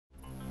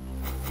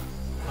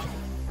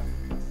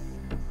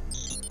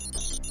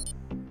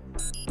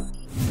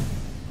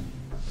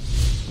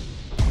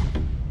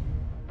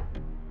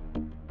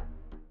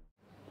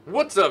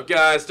What's up,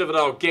 guys?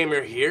 Davidal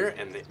Gamer here,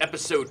 and the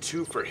episode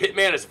 2 for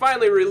Hitman is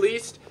finally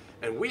released,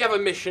 and we have a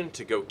mission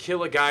to go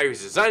kill a guy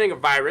who's designing a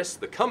virus.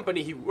 The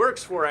company he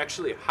works for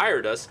actually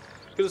hired us,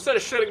 because instead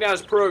of shutting down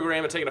his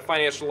program and taking a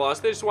financial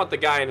loss, they just want the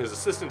guy and his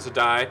assistant to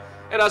die,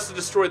 and us to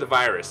destroy the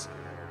virus.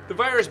 The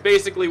virus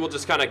basically will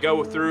just kind of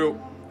go through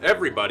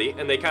everybody,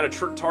 and they kind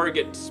of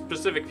target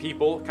specific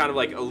people, kind of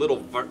like a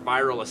little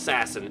viral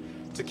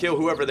assassin, to kill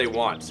whoever they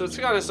want. So it's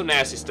kind of some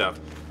nasty stuff.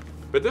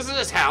 But this is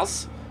his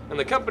house, and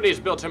the company has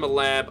built him a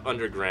lab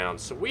underground.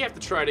 So we have to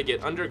try to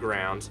get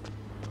underground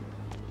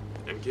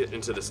and get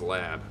into this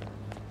lab.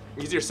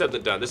 Easier said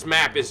than done. This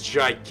map is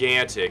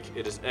gigantic.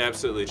 It is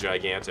absolutely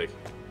gigantic.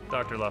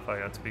 Dr.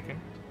 Lafayette speaking.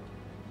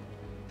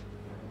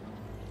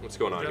 What's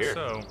going on here?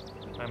 So,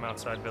 I'm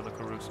outside Villa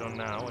Caruso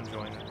now,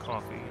 enjoying a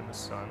coffee in the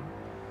sun.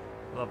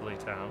 Lovely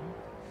town.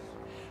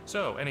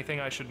 So, anything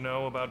I should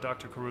know about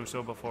Dr.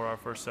 Caruso before our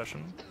first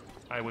session?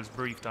 I was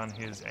briefed on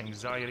his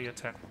anxiety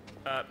attack.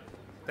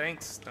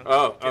 Thanks.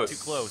 Don't get too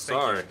close.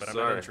 Sorry, Thank you, but I'm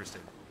not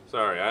interested.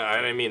 Sorry, I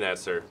didn't mean that,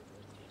 sir.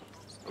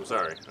 I'm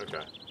sorry.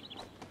 Okay.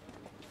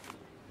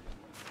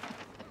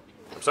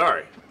 I'm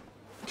sorry.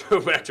 Go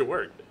back to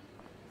work.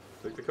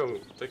 Take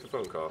the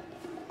phone call.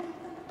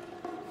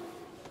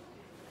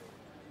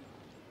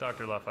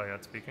 Dr.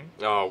 Lafayette speaking.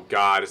 Oh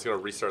God, it's gonna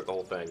restart the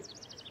whole thing.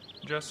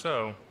 Just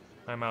so,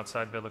 I'm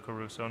outside Villa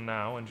Caruso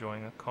now,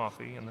 enjoying a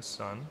coffee in the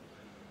sun.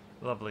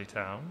 Lovely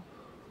town.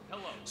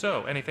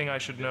 So, anything I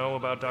should know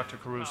about Dr.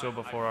 Caruso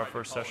before our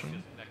first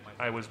session?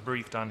 I was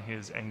briefed on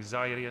his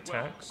anxiety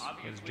attacks,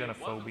 his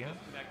genophobia.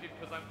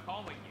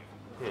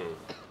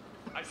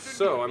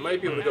 So, I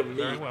might be able to go meet.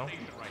 Very well.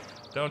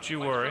 Don't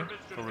you worry.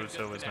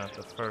 Caruso is not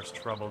the first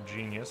troubled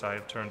genius I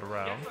have turned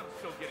around.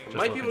 Just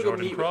Might be able to go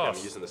meet with him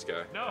Cross. using this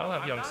guy. I'll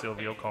have young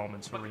Silvio calm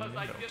and serene in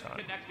no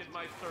time.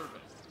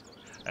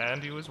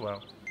 And you as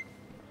well.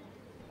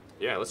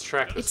 Yeah, let's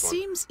track It this one.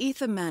 seems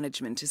Ether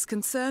Management is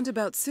concerned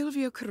about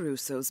Silvio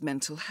Caruso's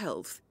mental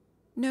health,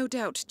 no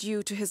doubt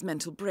due to his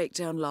mental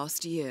breakdown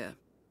last year.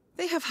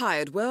 They have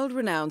hired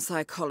world-renowned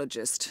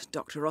psychologist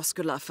Dr.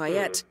 Oscar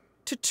Lafayette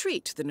to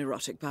treat the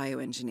neurotic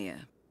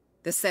bioengineer.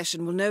 The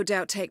session will no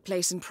doubt take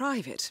place in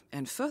private,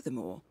 and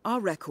furthermore, our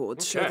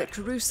records show that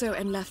Caruso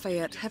and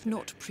Lafayette have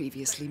not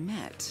previously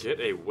met. Get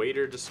a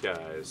waiter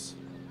disguise.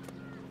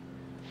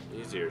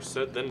 Easier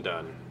said than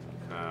done.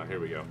 Here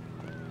we go.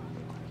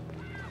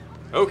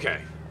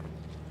 Okay.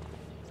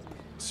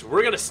 So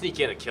we're gonna sneak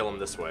in and kill him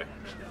this way.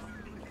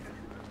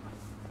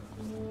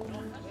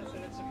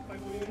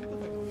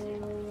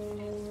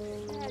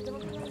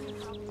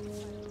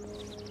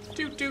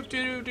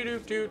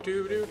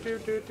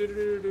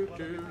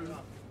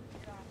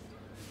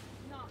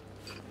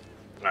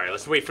 Alright,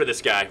 let's wait for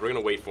this guy. We're gonna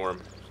wait for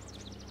him.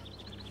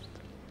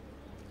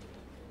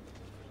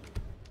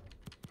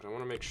 But I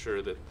wanna make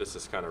sure that this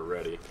is kinda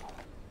ready.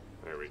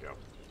 There we go.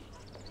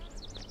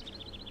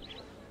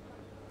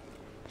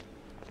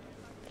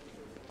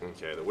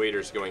 Okay, the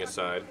waiter's going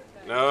aside.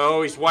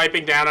 No, he's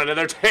wiping down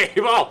another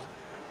table!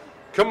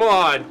 Come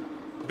on!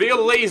 Be a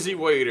lazy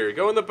waiter.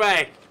 Go in the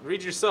back.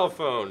 Read your cell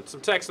phone.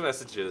 Some text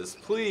messages.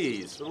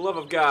 Please, for the love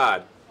of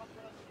God.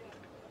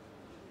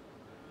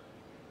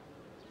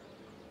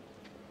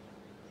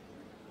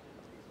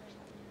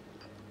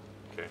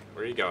 Okay,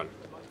 where are you going?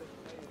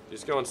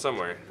 He's going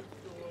somewhere.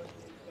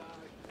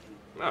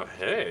 Oh,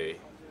 hey.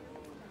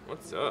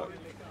 What's up?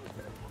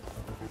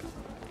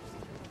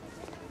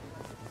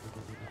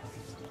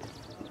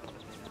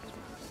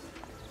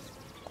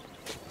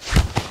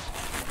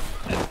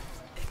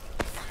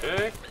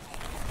 Okay.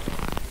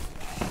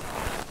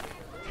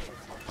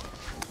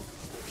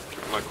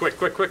 Come on, quick.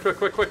 Quick.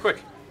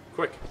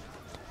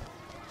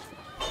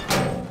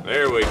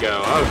 There we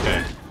go,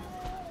 okay.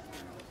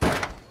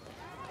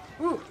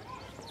 Whew.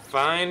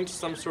 Find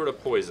some sort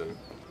of poison.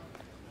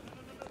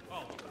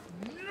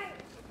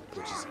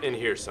 Which is in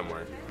here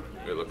somewhere,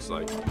 it looks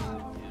like.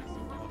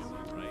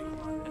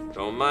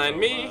 Don't mind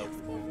me.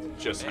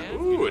 Just,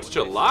 ooh, it's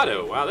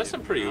gelato. Wow, that's a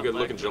pretty good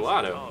looking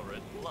gelato.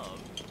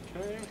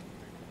 Okay.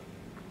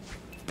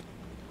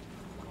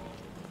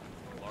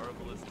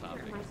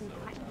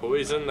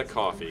 Poison the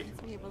coffee.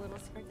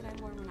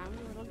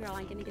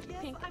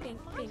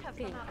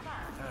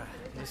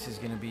 This is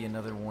gonna be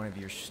another one of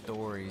your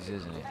stories,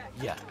 isn't it?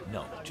 Yeah,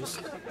 no, just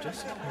hear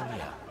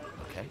me out,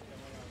 okay?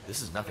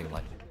 This is nothing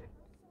like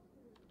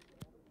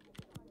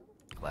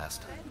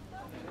last time.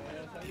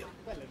 Deal.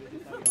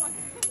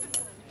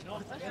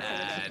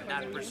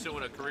 Not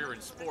pursuing a career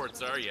in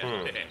sports, are you?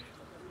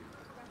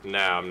 No,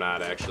 I'm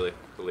not actually,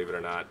 believe it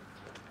or not.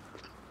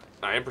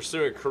 I am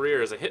pursuing a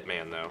career as a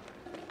hitman, though.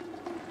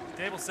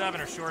 Table 7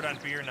 are short on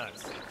beer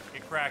nuts.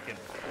 Get cracking.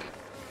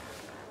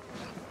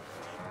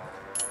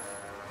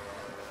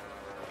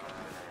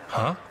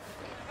 Huh?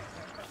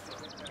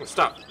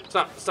 Stop.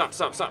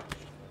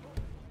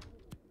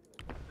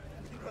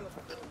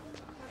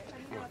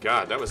 Oh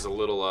God, that was a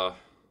little,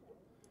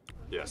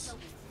 yes.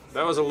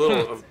 That was a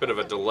little, a bit of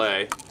a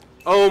delay.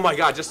 Oh my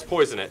God, just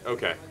poison it,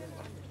 okay.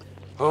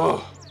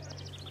 Oh,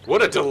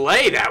 what a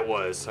delay that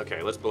was.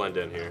 Okay, let's blend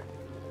in here.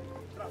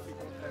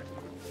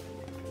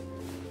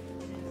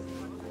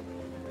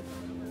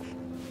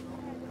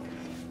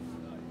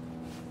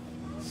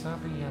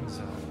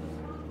 Sapienza.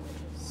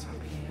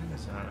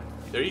 Sapienza.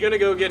 Are you gonna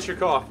go get your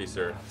coffee,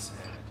 sir? That's it.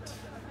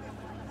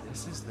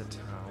 This is the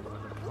town where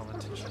the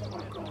politician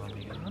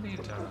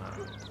Margarita.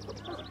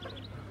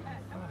 I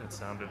thought it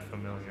sounded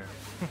familiar.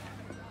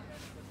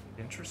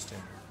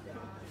 Interesting.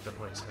 The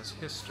place has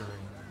history.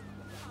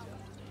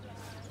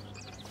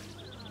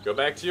 Go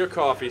back to your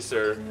coffee,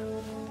 sir.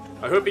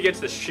 I hope he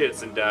gets the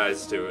shits and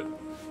dies to it.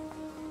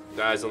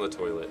 Dies on the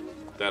toilet.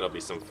 That'll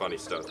be some funny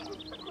stuff.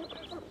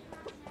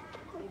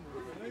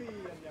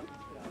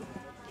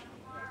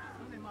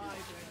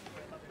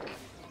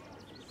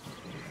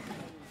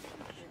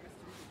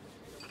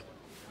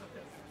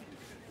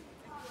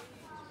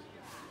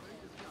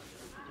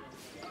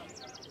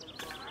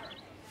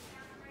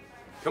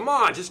 Come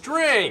on, just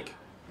drink!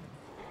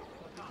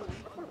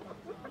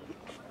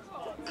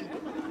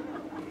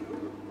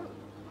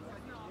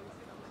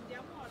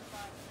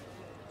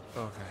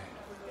 Okay.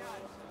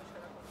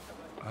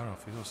 I don't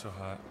feel so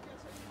hot.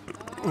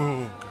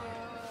 Ooh.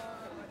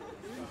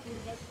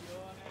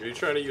 Are you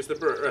trying to use the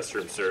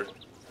restroom, sir?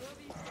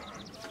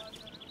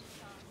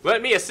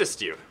 Let me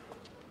assist you.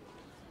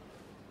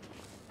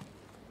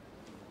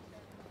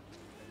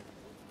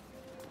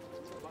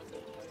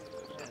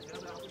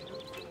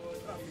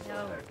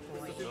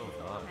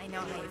 I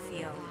know how you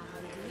feel.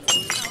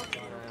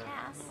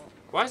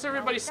 Why is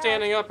everybody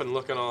standing up and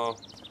looking all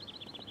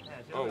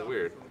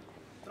weird?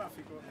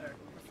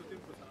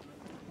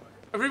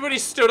 Everybody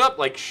stood up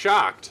like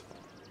shocked.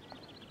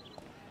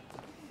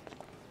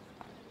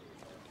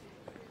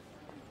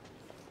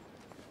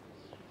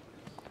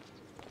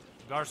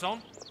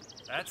 Garçon,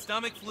 that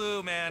stomach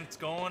flu, man, it's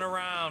going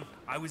around.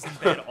 I was in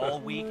bed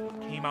all week,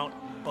 came out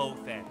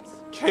both ends.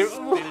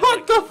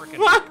 What the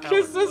fuck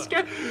is this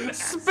guy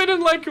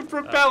spinning like a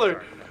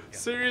propeller?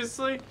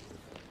 Seriously?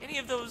 Any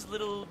of those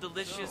little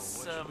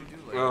delicious,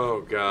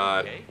 Oh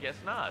god. Okay, guess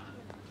not.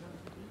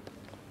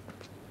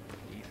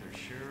 Ether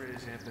sure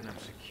is amping up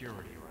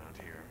security around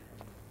here.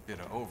 Bit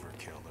of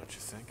overkill, don't you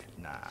think?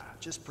 Nah,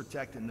 just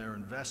protecting their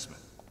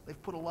investment.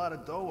 They've put a lot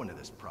of dough into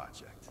this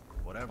project,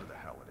 whatever the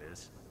hell it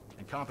is.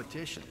 And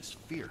competition is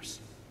fierce.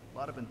 A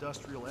lot of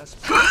industrial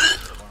espionage.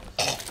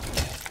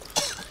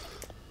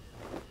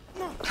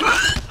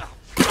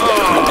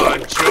 Oh,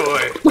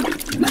 enjoy.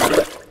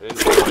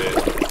 Enjoy it.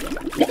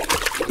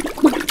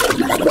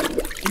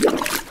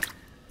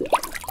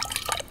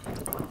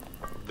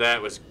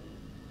 That was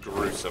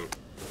gruesome.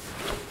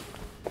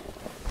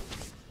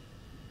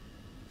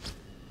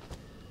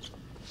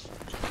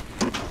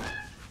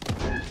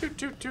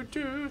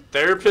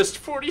 Therapist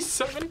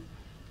 47?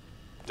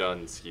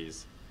 Done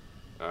skis.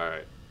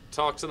 Alright.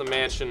 Talk to the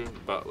mansion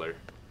butler.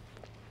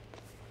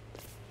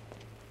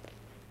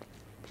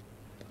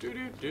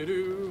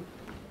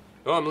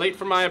 Oh, I'm late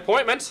for my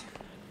appointment.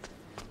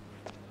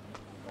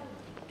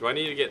 Do I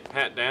need to get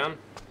pat down?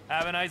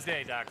 Have a nice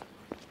day, Doc.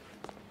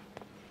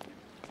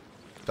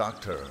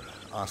 Dr.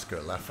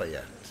 Oscar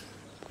Lafayette,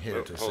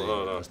 here to see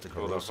Mr.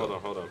 Caruso.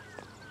 Hold on.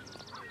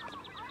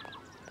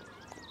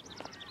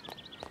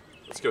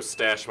 Let's go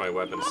stash my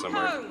weapons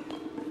somewhere.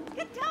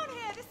 Get down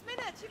here this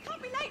minute. You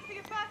can't be late for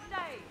your first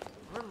day.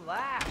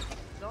 Relax.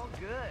 It's all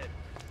good.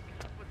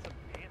 Put some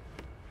pants.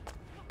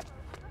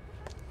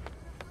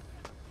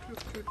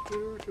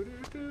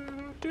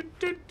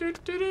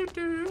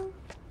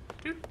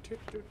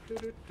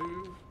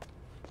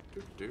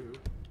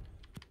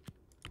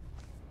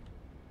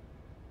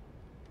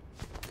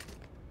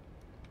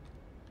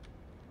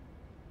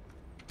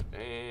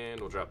 And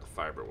we'll drop the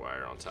fiber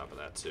wire on top of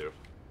that too.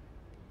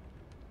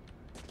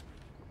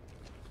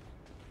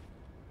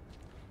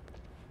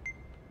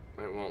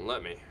 It won't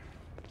let me.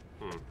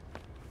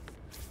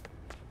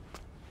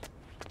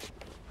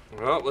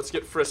 Well, let's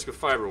get frisked with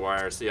fiber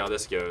wire and see how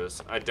this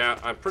goes.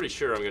 I'm pretty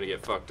sure I'm gonna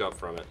get fucked up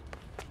from it.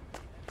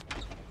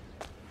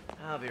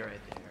 I'll be right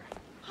there.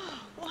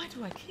 Why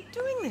do I keep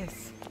doing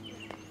this?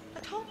 I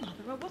told Mother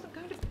I wasn't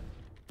going to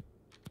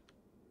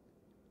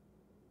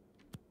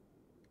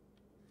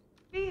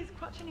be his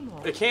crutch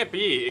anymore. It can't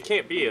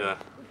be a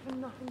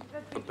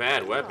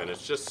bad weapon.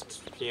 It's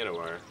just piano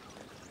wire.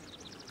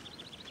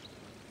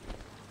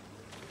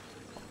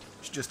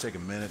 Should just take a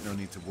minute, no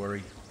need to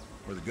worry.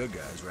 We're the good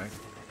guys, right?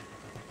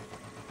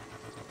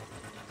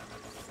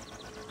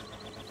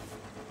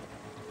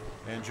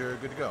 And you're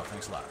good to go.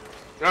 Thanks a lot.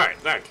 All right,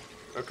 thank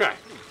you. Okay,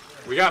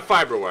 we got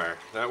fiber wire.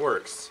 That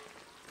works.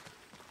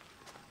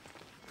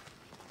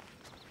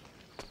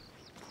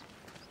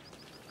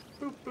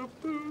 Boop, boop,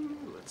 boop.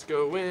 Let's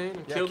go in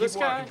and kill this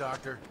guy. Keep walking,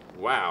 Doctor.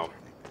 Wow.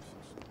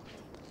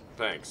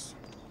 Thanks.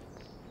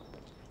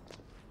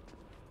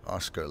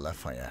 Oscar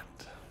Lafayette.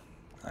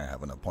 I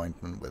have an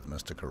appointment with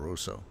Mr.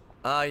 Caruso.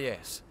 Ah,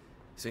 yes.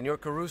 Senor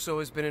Caruso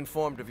has been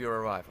informed of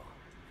your arrival.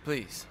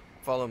 Please,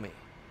 follow me.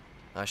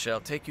 I shall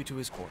take you to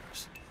his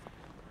quarters.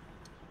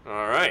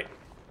 All right.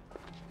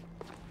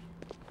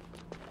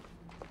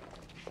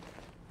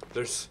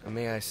 There's...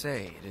 May I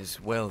say, it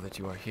is well that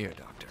you are here,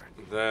 Doctor.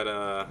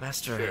 sure.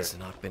 Master has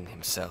not been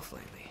himself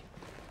lately.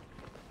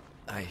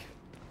 I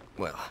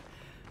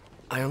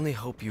only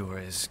hope you are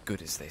as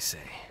good as they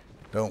say.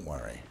 Don't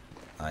worry,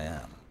 I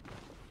am.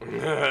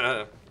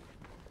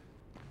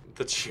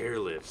 The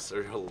chairlifts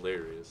are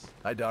hilarious.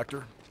 Hi,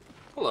 Doctor.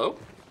 Hello.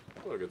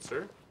 Hello, good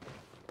sir.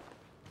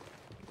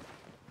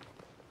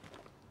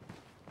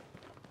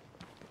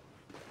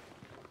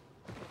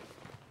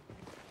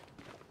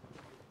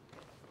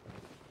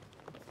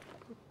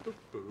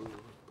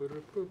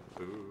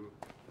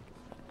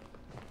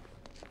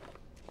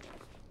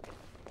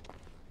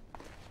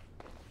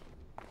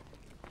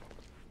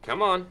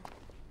 Come on.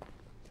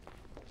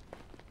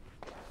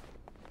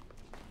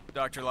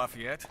 Dr.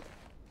 Lafayette?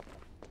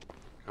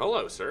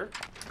 Hello, sir.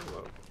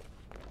 Hello.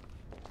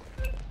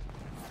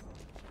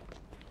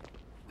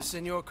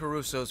 Senor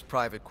Caruso's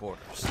private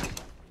quarters.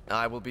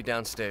 I will be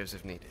downstairs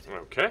if needed.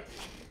 Okay.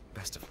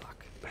 Best of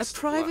luck. A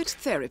private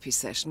therapy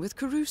session with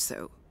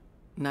Caruso.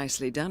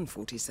 Nicely done,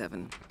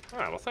 47. All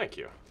right, well, thank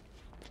you.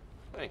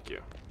 Thank you.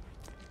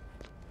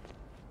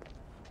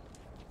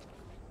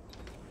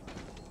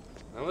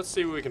 Now let's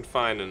see what we can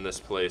find in this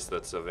place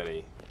that's of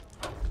any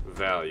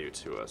value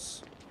to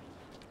us.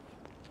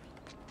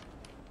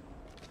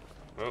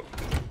 Oh.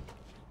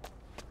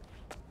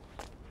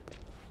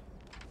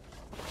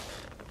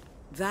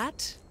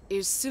 That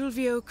is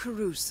Silvio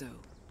Caruso.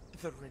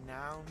 The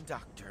renowned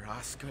Dr.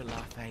 Oscar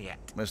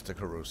Lafayette. Mr.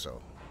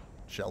 Caruso,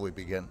 shall we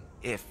begin?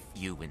 If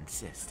you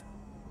insist.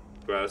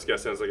 Wow, this guy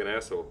sounds like an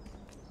asshole.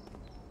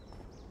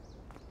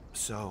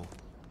 So,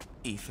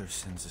 Ether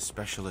sends a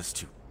specialist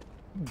to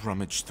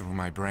rummage through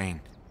my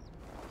brain.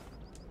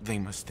 They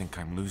must think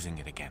I'm losing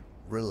it again.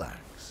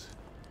 Relax.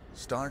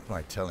 Start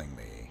by telling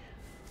me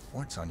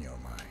what's on your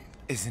mind.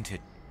 Isn't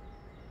it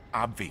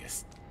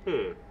obvious?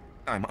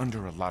 I'm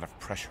under a lot of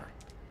pressure.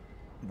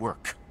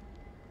 Work.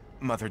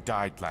 Mother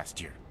died last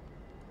year.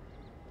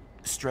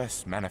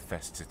 Stress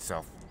manifests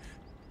itself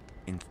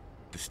in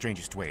the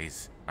strangest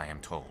ways, I am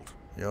told.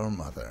 Your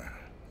mother,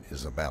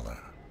 Isabella.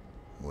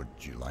 Would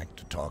you like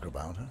to talk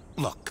about her?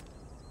 Look,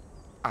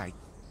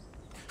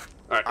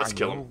 All right, let's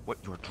kill him. know what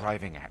you're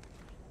driving at.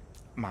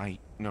 My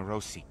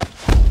neuroses.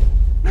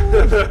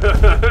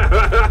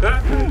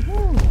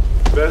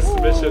 Best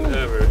mission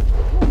ever.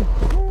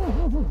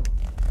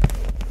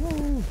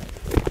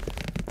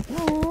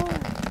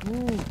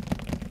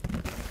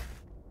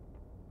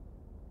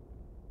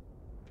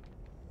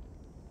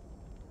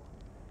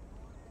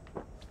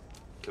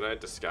 Can I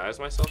disguise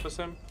myself as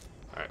him?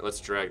 All right, let's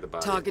drag the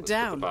body. Target Let's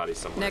down. Put the body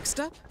somewhere. Next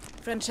up,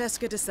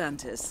 Francesca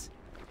DeSantis.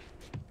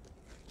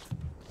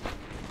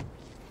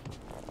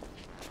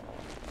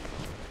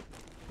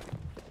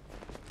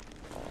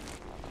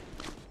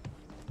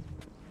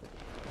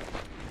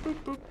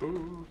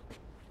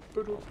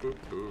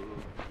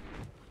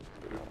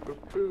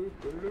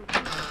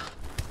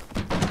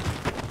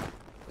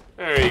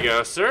 There you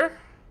go, sir.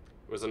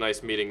 It was a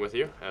nice meeting with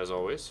you, as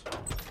always.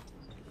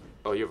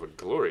 Oh, you have a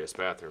glorious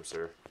bathroom,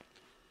 sir.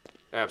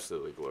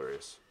 Absolutely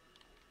glorious.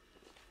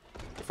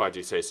 If I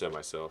do say so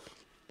myself.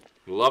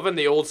 Loving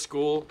the old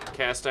school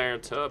cast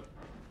iron tub.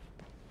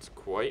 It's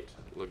quite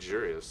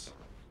luxurious.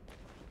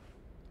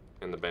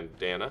 And the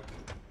bandana.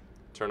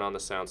 Turn on the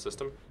sound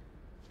system.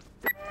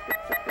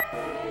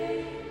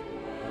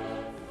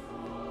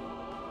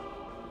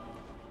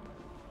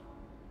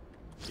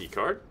 Key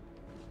card.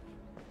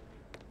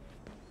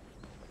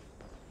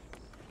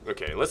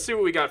 Okay, let's see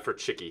what we got for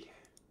Chicky.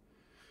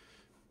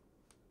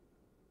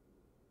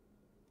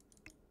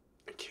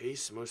 A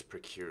case most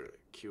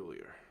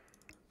peculiar.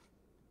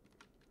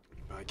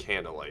 By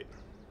candlelight.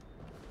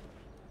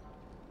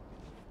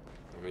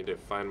 I need to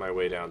find my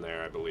way down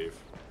there, I believe.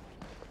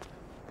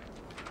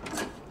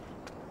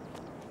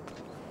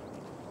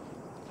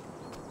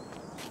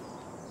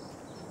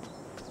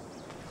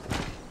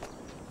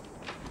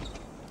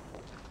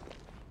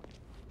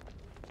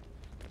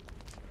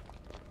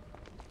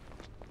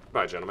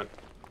 Bye, gentlemen.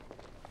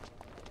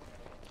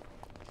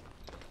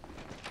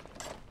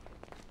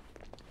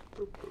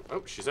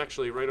 Oh, she's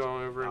actually right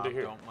on over into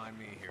here. Don't mind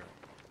me here.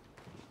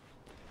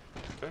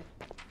 Okay.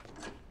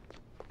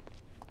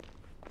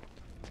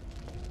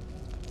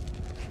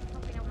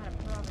 Hope we know how to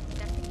put all this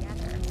stuff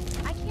together.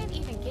 I can't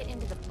even get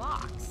into the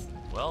box.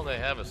 Well, they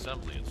have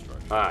assembly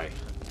instructions. Hi.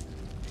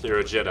 You're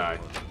a Jedi.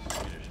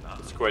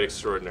 It's quite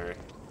extraordinary.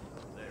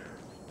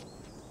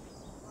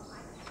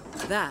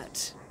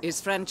 That is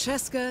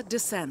Francesca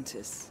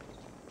DeSantis.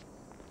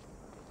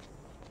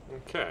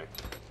 Okay.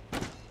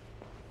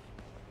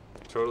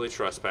 Totally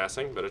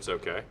trespassing, but it's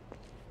okay.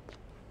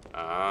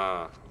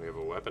 Ah, we have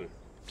a weapon.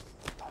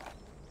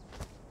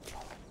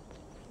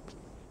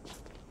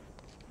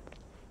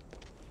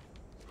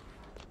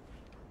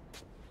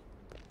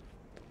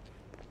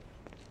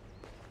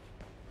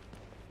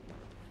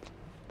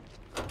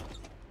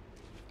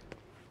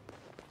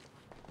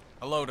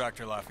 Hello,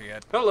 Dr.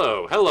 Lafayette.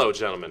 Hello, hello,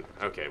 gentlemen.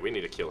 Okay, we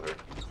need to kill her.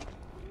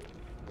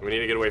 We need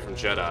to get away from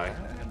Jedi. I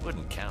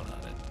wouldn't count on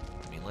it.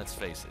 I mean, let's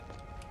face it.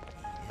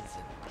 He is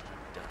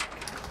a duck.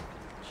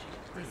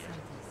 Of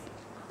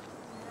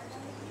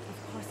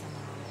course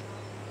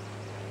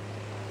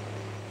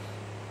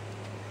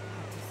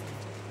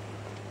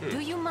I'm Do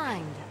you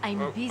mind?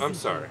 I'm busy. I'm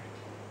sorry.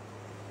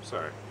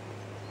 Sorry.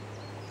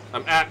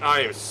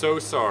 I am so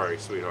sorry,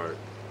 sweetheart.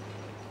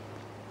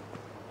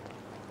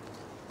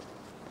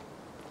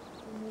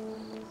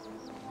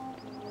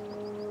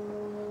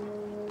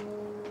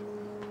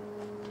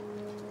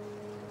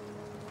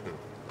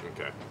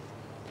 Okay.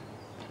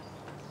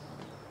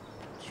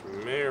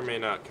 Which may or may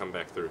not come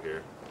back through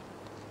here.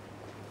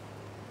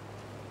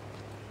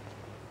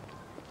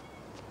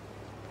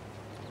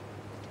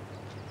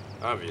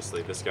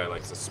 Obviously, this guy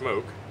likes to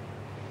smoke.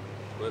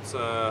 Let's,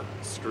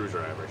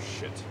 screwdriver.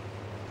 Shit.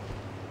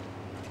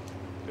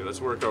 Okay,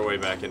 let's work our way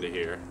back into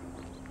here.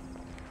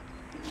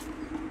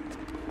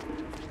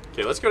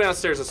 Okay, let's go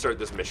downstairs and start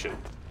this mission.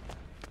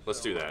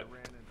 Let's do that.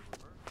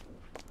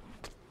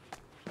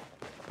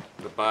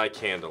 The by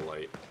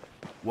candlelight.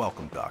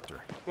 Welcome,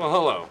 Doctor. Well,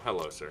 hello.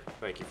 Hello, sir.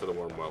 Thank you for the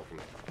warm welcome.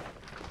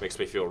 Makes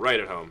me feel right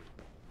at home.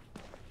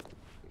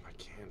 By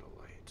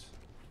candlelight.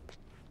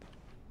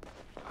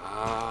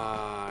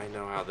 Ah, I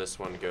know how this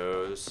one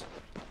goes.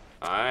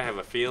 I have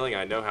a feeling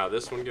I know how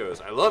this one goes.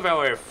 I love how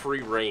I have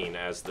free reign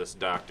as this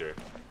doctor.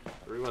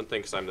 Everyone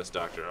thinks I'm this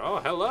doctor. Oh,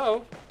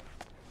 hello.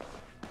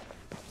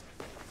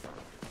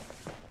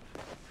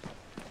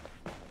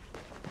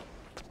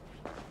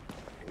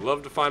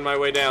 Love to find my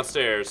way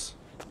downstairs.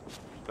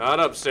 Not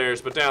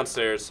upstairs, but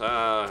downstairs.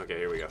 Okay,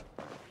 here we go.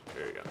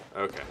 Here we go.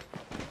 Okay.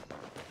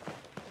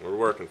 We're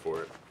working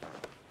for it.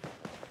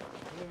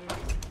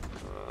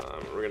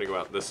 We're gonna go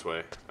out this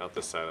way. Out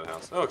this side of the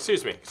house. Oh,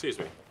 excuse me. Excuse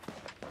me.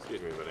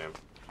 Excuse me, madame.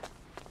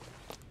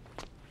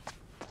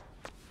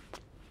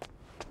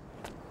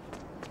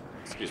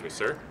 Excuse me,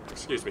 sir.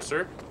 Excuse me,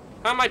 sir.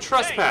 How am I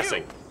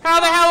trespassing? How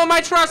the hell am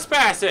I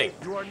trespassing?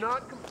 You are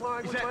not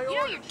complying with my You know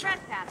orders. you're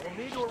trespassing.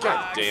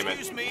 God damn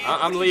it.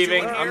 I'm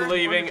leaving. I'm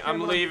leaving.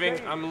 I'm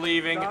leaving. I'm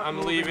leaving.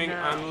 I'm leaving.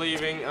 I'm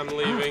leaving. I'm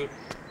leaving.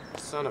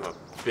 Son of a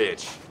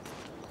bitch.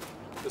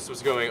 This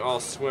was going all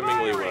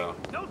swimmingly well.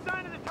 No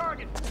sign of the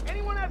target.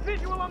 Anyone have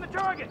visual on the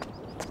target?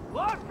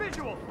 Lost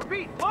visual.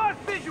 Repeat, lost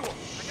visual.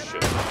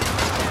 Shit.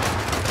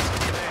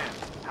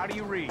 How do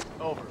you read?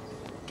 Over.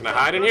 Can I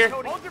hide in here?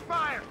 Hold your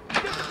fire. He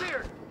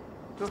disappeared.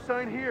 No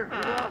sign here. We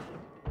lost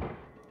him.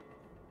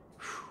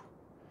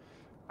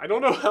 I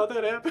don't know how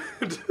that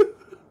happened.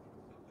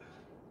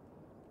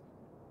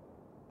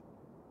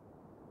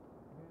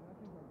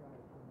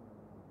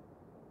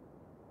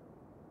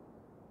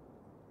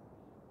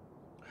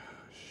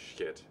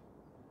 Shit.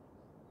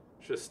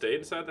 Should have stayed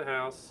inside the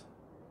house.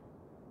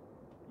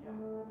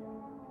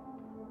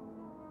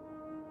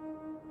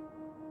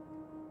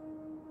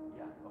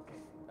 Yeah,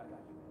 okay. I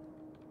got you.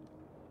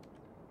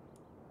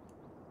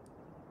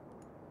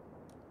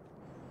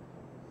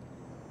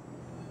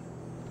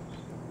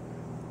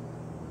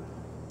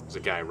 There's a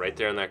guy right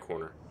there in that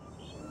corner.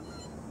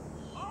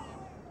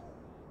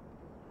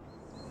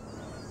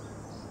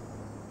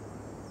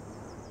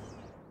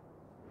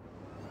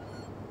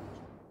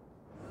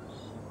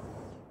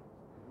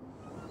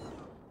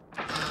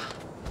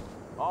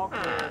 All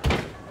clear.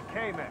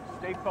 Okay, men,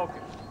 stay focused.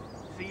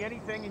 See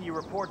anything and you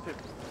report to...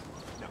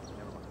 No,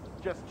 never mind.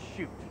 Just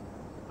shoot.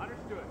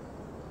 Understood.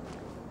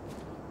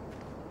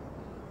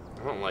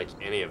 I don't like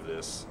any of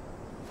this.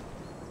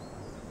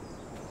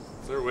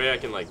 Is there a way I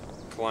can, like,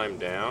 climb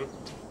down?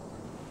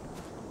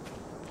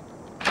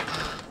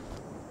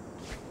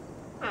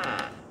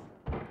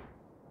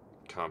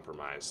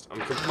 Compromised.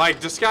 My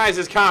disguise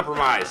is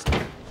compromised.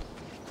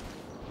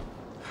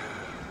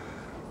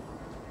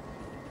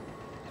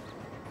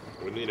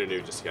 We need a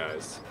new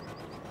disguise.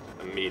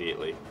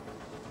 Immediately.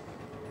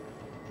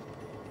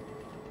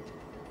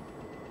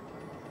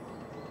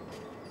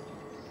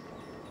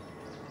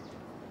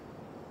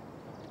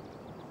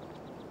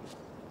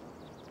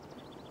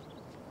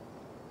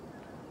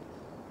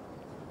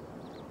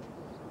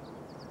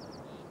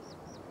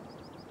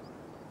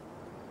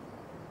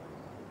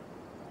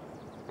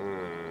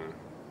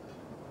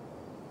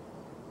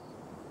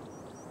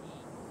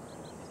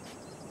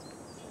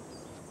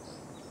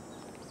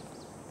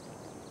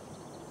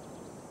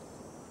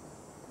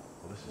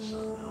 This is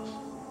something else.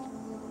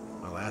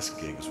 My last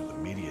gig was with a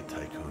media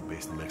tycoon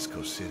based in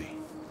Mexico City.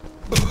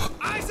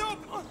 Eyes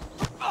open!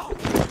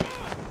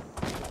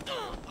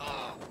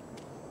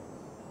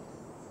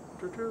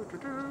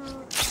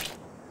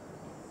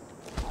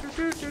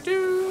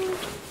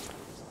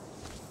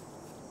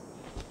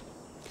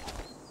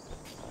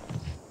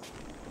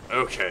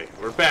 Okay,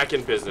 we're back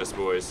in business,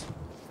 boys.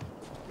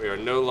 We are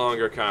no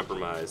longer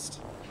compromised.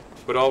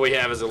 But all we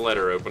have is a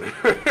letter opener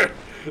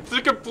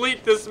to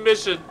complete this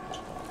mission.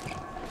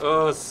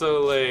 Oh,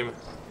 so lame.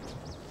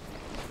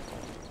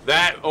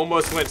 That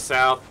almost went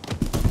south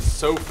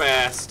so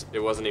fast, it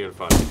wasn't even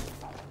funny.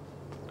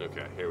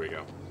 Okay, here we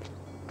go.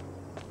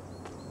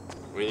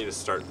 We need to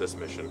start this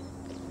mission.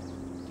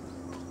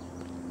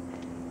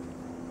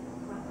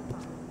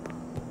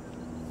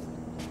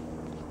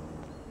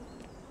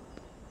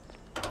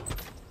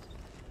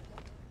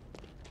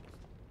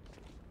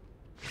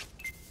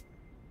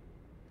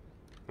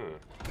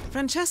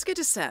 Francesca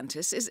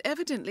DeSantis is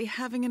evidently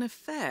having an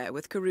affair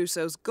with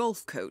Caruso's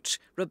golf coach,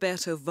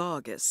 Roberto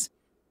Vargas,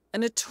 a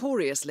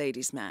notorious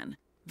ladies' man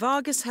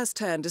Vargas has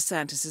turned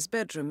DeSantis'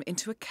 bedroom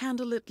into a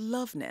candlelit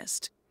love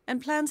nest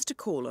and plans to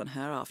call on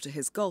her after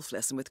his golf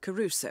lesson with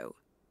Caruso.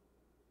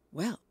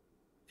 Well,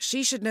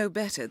 she should know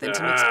better than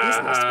to mix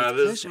business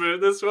with pleasure.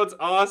 This one's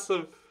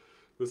awesome.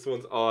 This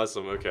one's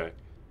awesome. Okay.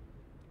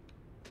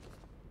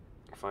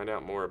 Find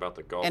out more about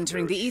the golf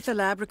Entering coach. the Ether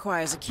Lab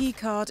requires a key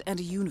card and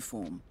a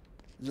uniform.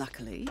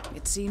 Luckily,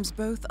 it seems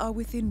both are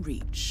within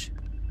reach.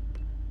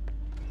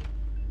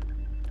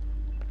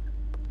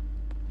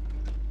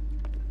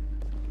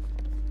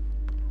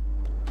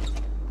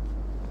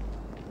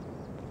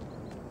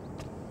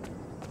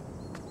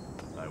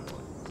 I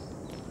want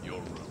your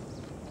room.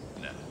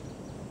 Now.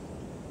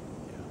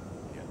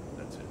 Yeah,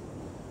 that's it.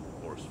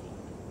 Forceful,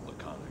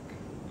 laconic,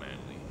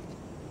 manly.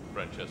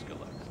 Francesca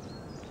likes it.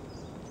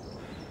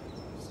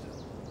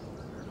 Still,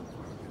 heard of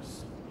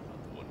Vargas. Not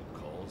the one who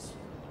calls, the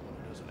one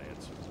who doesn't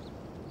answer.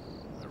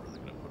 I'm not really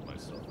gonna put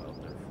myself out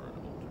there for an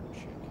older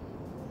chick.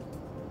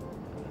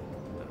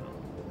 No, I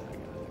gotta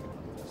think about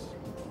this.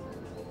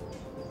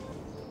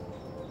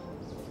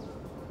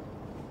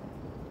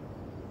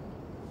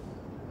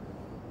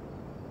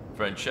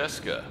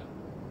 Francesca.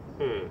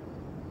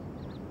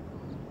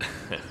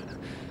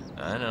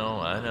 I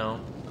know.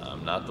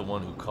 I'm not the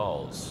one who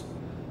calls.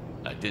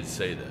 I did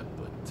say that,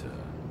 but,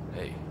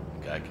 hey,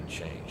 a guy can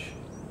change.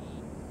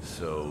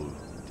 So,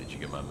 did you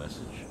get my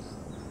message?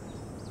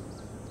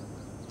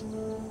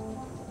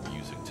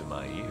 Music to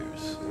my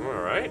ears.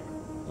 All right.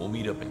 We'll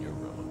meet up in your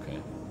room, okay?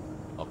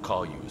 I'll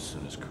call you as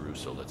soon as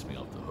Caruso lets me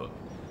off the hook.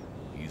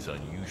 He's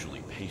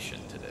unusually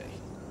patient today.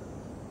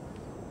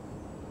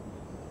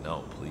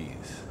 No,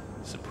 please.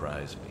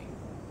 Surprise me.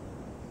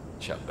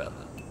 Ciao,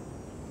 Bella.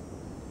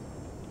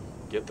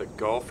 Get the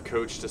golf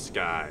coach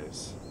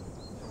disguise.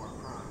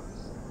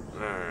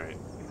 Alright.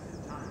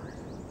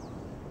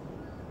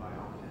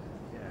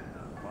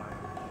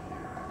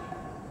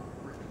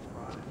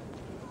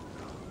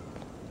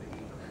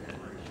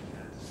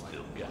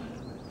 Still got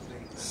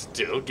it.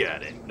 Still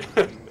got it.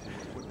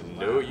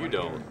 No, you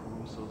don't.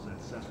 Caruso's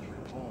ancestral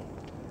home.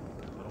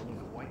 But only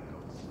the white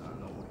coats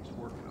know what he's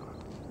working on.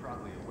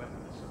 Probably a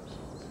weapon of some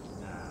sort.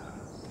 Nah.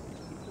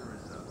 Either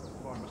is a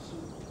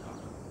pharmaceutical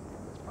company.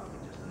 It's probably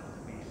just enough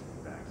bees in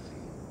the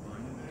vaccine. Or a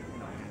new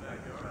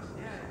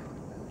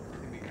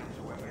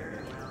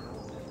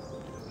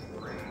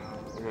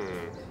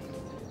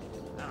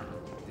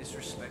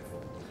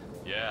Disrespectful.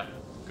 Yeah,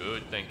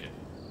 good thinking.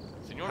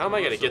 Senor How am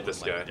I gonna Caruso get was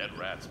this like guy? dead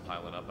rats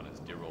piling up on his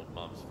dear old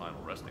mom's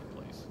final resting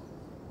place.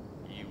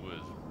 He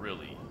was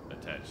really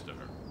attached to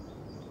her.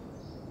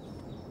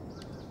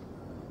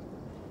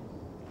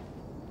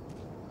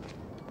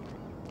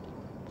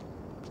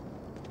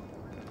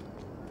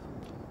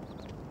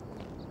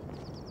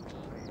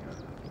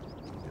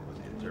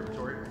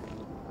 Observatory?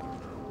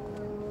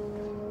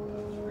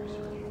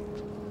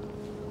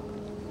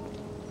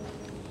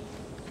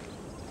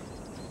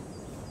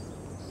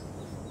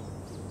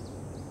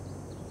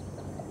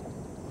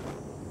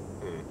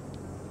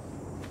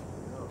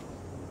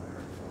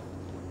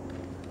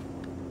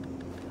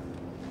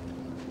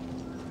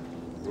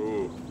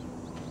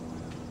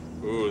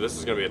 Ooh, this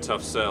is gonna be a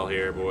tough sell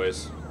here,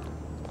 boys.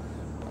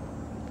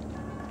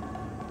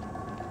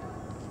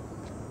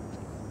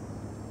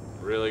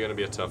 Really gonna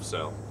be a tough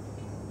sell.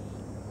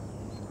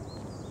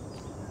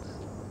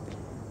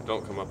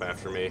 Don't come up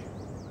after me.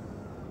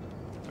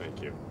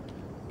 Thank you.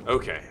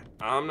 Okay,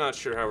 I'm not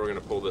sure how we're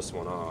gonna pull this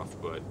one off,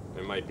 but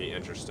it might be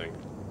interesting.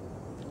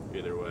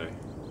 Either way.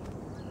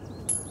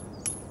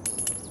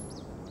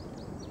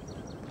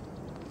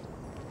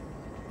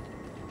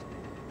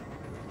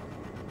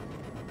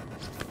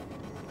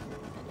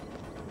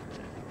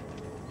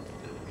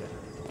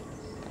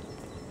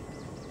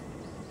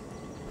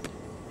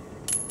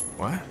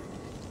 What?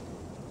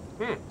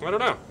 I don't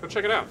know. Go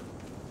check it out.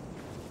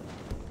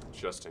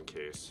 Just in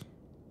case.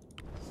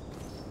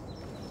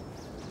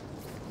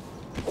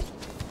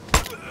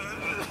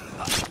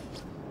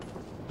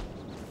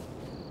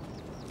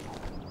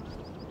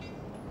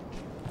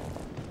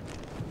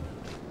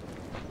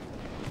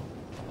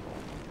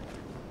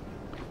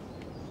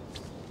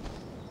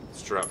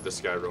 Let's drop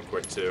this guy real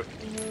quick too.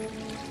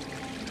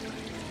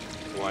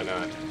 Why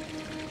not?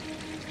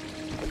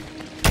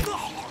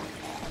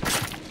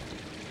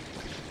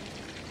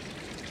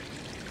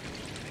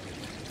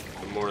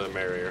 The more the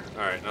merrier.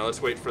 Alright, now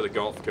let's wait for the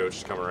golf coach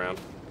to come around.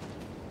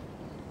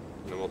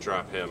 And then we'll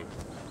drop him.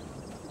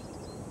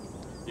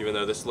 Even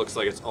though this looks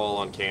like it's all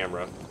on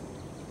camera.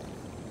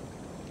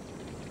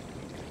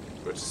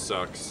 Which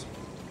sucks.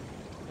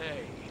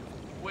 Hey,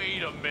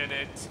 wait a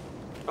minute.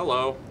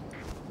 Hello.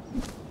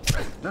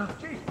 No.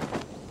 Chief.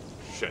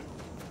 Shit.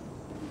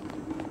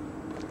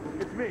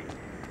 It's me.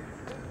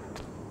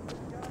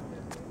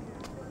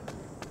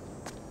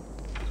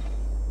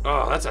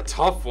 Oh, that's a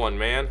tough one,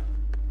 man.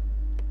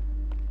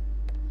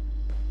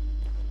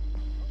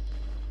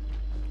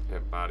 Yeah,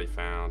 body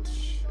found.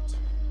 Shit.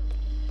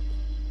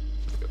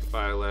 Got the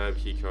biolab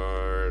key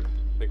card.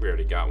 I think we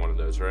already got one of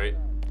those, right?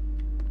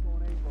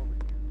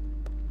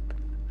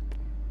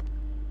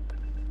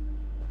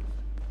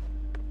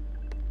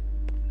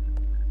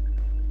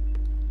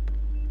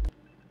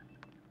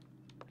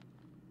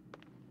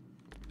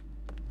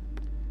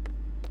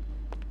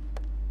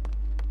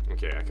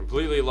 Okay, I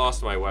completely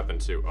lost my weapon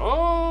too.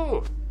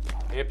 Oh!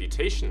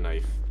 Amputation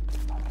knife.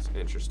 That's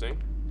interesting.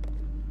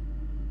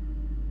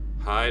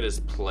 Hide as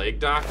plague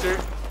doctor?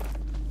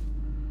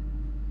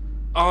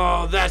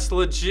 Oh, that's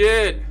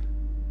legit!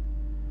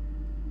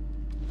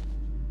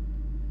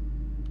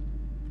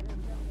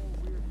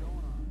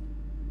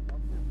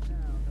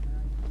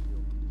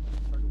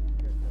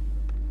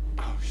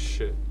 Oh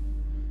shit.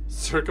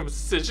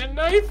 Circumcision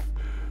knife?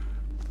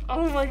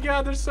 Oh my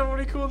god, there's so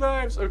many cool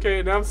knives.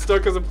 Okay, now I'm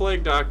stuck as a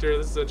plague doctor.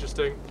 This is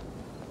interesting.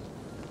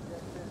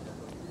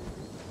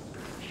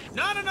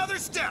 Not another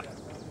step!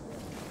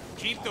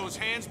 Keep those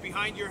hands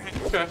behind your head.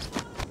 Okay.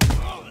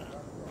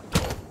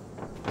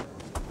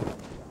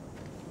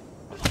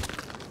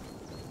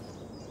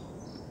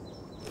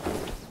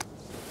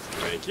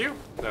 Thank you.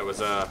 That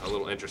was a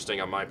little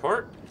interesting on my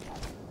part.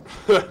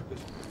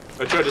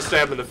 I tried to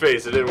stab him in the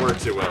face. It didn't work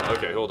too well.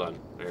 Okay, hold on.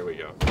 There we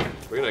go.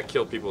 We're gonna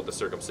kill people with the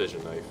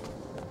circumcision knife.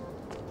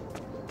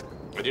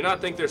 I do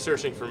not think they're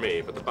searching for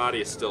me, but the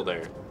body is still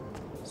there.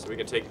 So we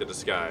can take the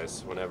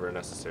disguise whenever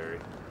necessary.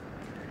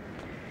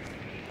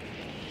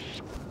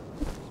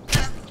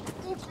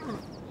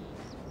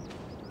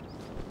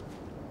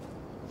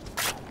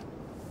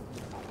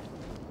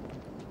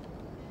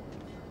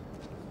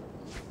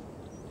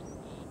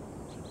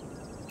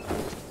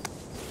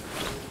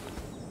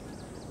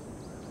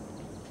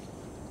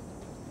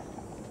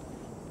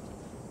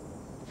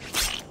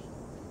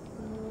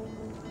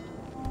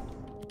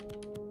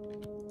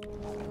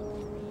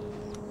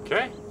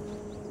 Okay.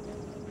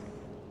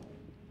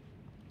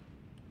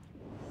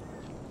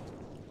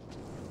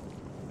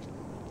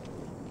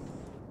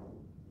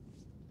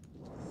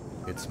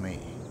 It's me.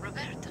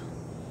 Roberto,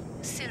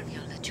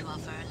 Silvio let you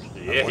off early?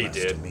 Yeah, he I want us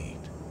did. to meet.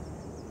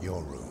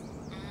 Your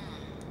room.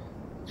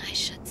 I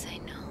should say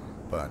no.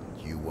 But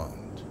you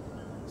won't.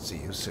 See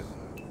you soon.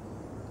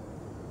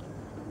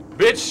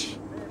 Bitch!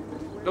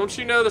 Don't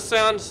you know the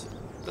sound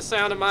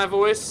of my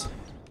voice?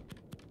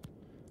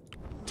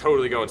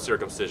 Totally going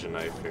circumcision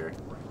knife here.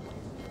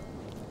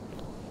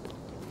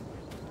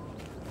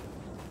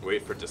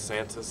 Wait for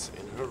DeSantis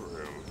in her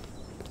room.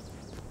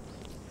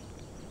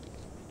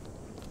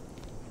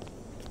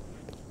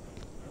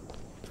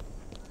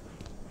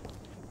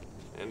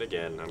 And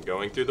again, I'm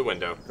going through the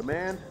window.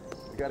 Command,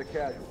 we got a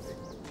casualty.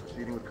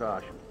 Proceeding with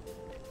caution.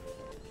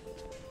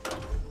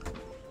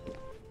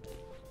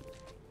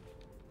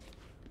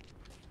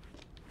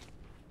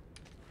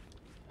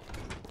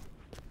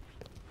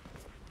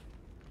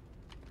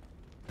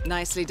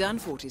 Nicely done,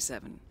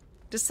 47.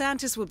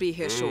 DeSantis will be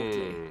here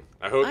shortly.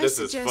 I hope this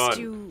is suggest fun.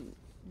 you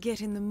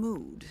get in the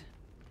mood.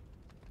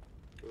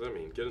 What does that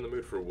mean? Get in the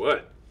mood for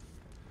what?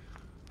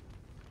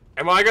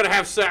 Am I gonna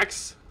have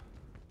sex?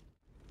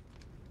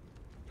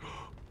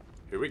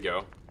 Here we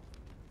go.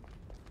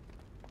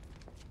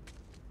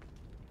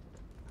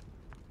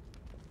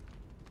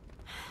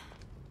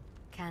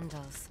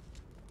 Candles,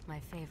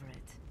 my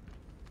favorite.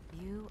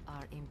 You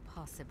are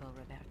impossible,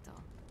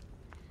 Roberto.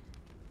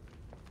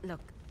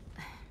 Look,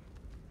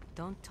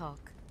 don't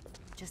talk.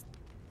 Just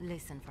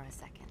listen for a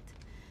second.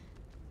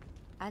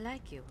 I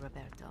like you,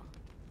 Roberto.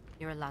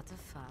 You're a lot of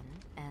fun,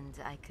 and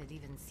I could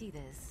even see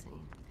this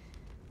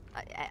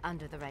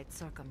under the right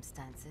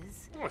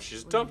circumstances. Oh,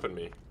 she's dumping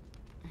me.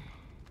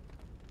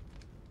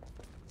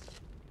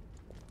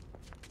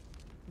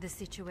 The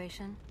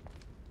situation,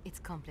 it's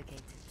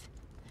complicated.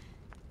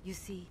 You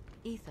see,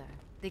 Ether,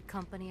 the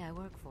company I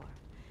work for,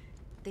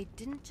 they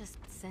didn't just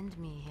send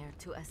me here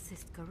to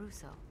assist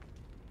Caruso.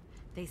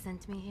 They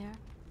sent me here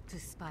to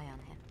spy on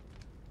him.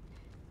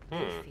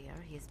 They fear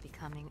he is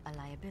becoming a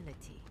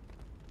liability.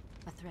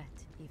 A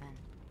threat, even.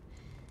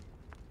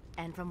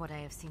 And from what I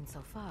have seen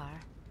so far,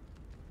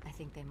 I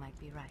think they might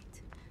be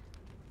right.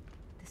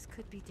 This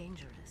could be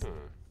dangerous.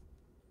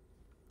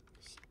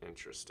 It's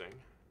interesting.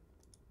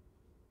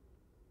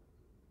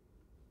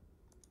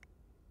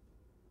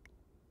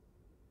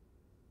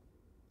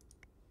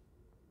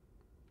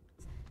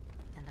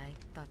 And I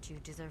thought you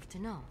deserved to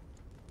know.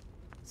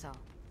 So,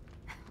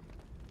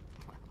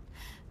 well,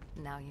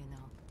 now you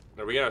know.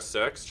 Are we gonna have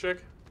sex,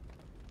 chick?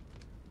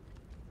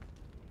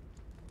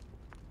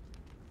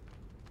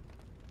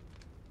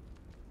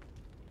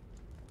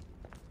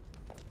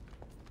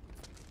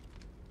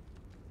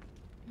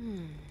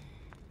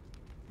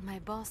 My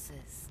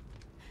bosses.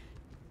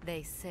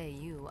 They say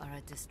you are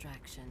a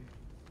distraction,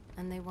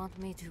 and they want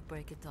me to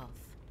break it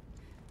off.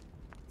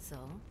 So,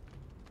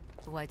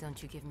 why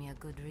don't you give me a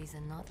good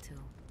reason not to?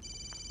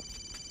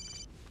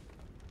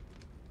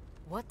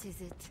 What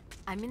is it?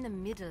 I'm in the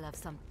middle of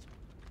some...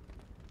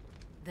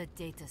 The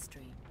data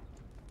stream.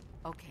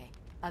 Okay,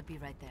 I'll be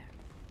right there.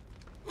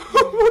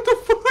 What the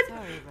fuck?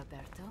 Sorry,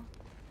 Roberto.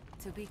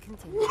 To be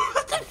continued.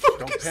 What the fuck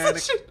Don't is panic.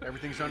 this shit?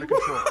 Everything's under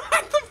control.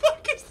 What the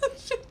fuck is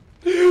this shit?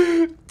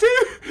 Dude!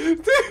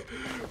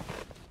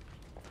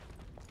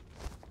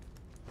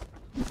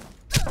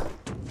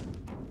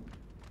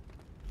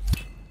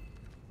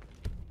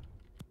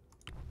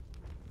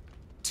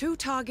 Two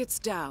targets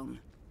down.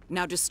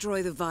 Now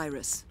destroy the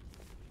virus.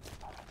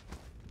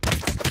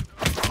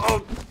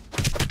 Oh!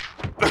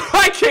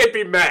 I can't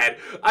be mad.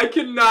 I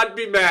cannot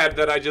be mad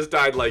that I just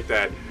died like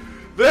that.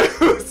 That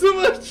was the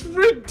most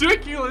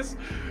ridiculous,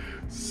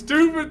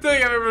 stupid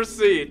thing I've ever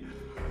seen.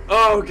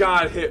 Oh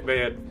God,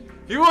 Hitman.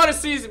 If you want to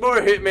see some more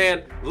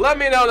Hitman, let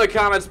me know in the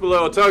comments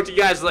below. I'll talk to you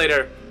guys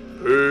later.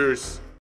 Peace.